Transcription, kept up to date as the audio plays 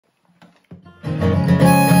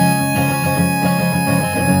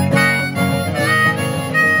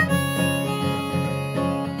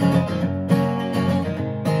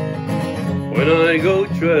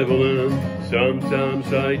traveling, sometimes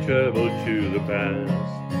I travel to the past.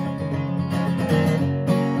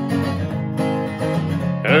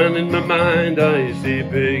 And in my mind I see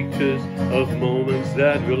pictures of moments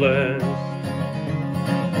that will last.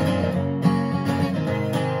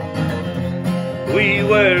 We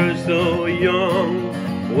were so young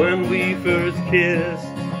when we first kissed.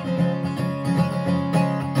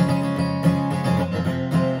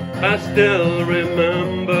 I still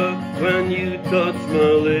remember when you touched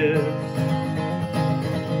my lips,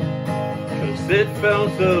 'cause it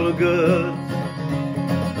felt so good.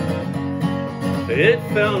 It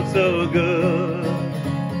felt so good.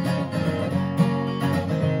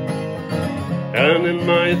 And in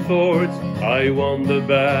my thoughts I wander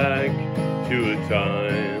back to a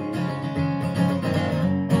time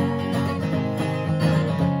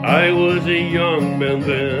I was a young man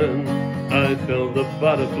then. I felt the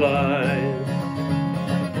butterflies.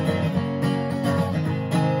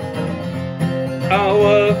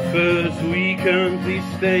 Our first weekend we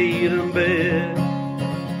stayed in bed,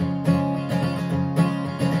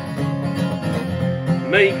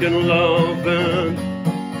 making love and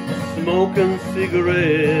smoking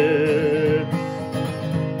cigarettes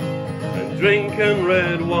and drinking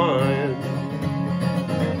red wine,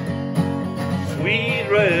 sweet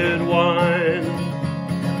red wine.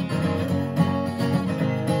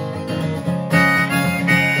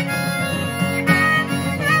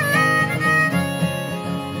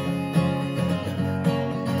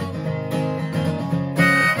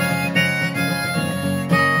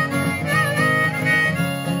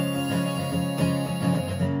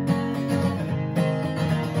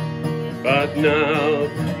 But now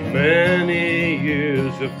many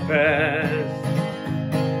years have passed.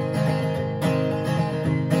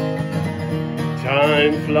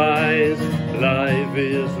 Time flies, life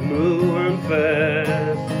is moving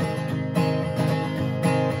fast.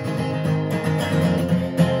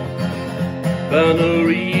 But no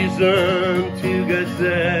reason to get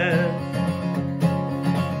sad,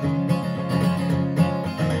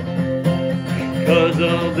 'cause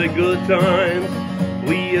of the good times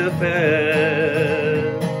we have had.